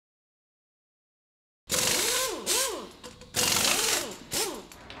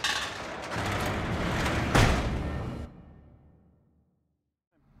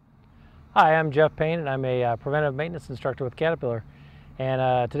Hi, I'm Jeff Payne, and I'm a preventive maintenance instructor with Caterpillar.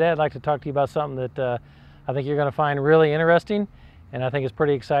 And today I'd like to talk to you about something that I think you're going to find really interesting, and I think it's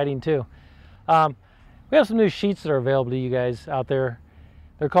pretty exciting too. We have some new sheets that are available to you guys out there.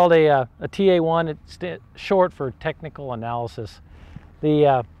 They're called a TA1. It's short for technical analysis.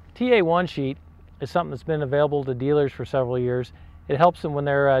 The TA1 sheet is something that's been available to dealers for several years. It helps them when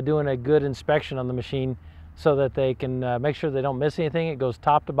they're doing a good inspection on the machine so that they can make sure they don't miss anything. It goes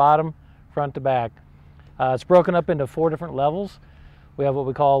top to bottom, front to back. It's broken up into 4 different levels. We have what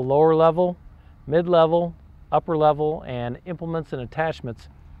we call lower level, mid-level, upper level, and implements and attachments.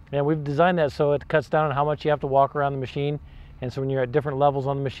 And we've designed that so it cuts down on how much you have to walk around the machine. And so when you're at different levels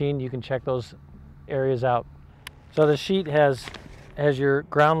on the machine, you can check those areas out. So the sheet has your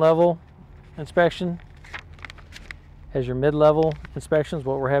ground level inspection, has your mid-level inspections,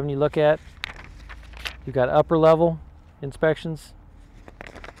 what we're having you look at. You've got upper level inspections.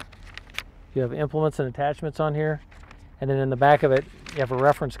 You have implements and attachments on here, and then in the back of it you have a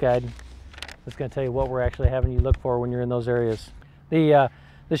reference guide that's going to tell you what we're actually having you look for when you're in those areas. The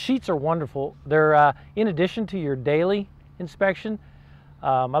sheets are wonderful. They're in addition to your daily inspection.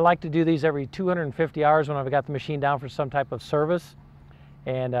 I like to do these every 250 hours when I've got the machine down for some type of service,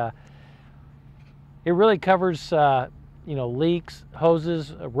 and it really covers leaks,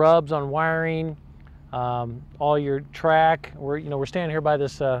 hoses, rubs on wiring, all your track. We're standing here by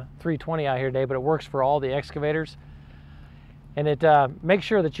this 320 out here today, but it works for all the excavators. And it makes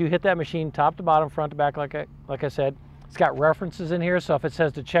sure that you hit that machine top to bottom, front to back, like I said. It's got references in here, so if it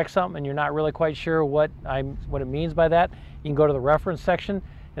says to check something and you're not really quite sure what it means by that, you can go to the reference section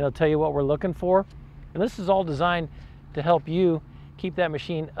and it'll tell you what we're looking for. And this is all designed to help you keep that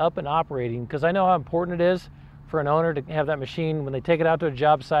machine up and operating, because I know how important it is for an owner to have that machine, when they take it out to a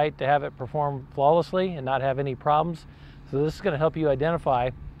job site, to have it perform flawlessly and not have any problems. So this is going to help you identify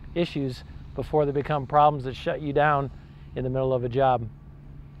issues before they become problems that shut you down in the middle of a job.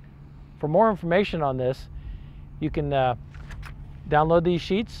 For more information on this, you can download these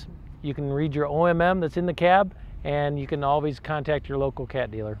sheets, you can read your OMM that's in the cab, and you can always contact your local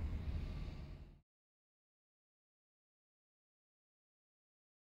Cat dealer.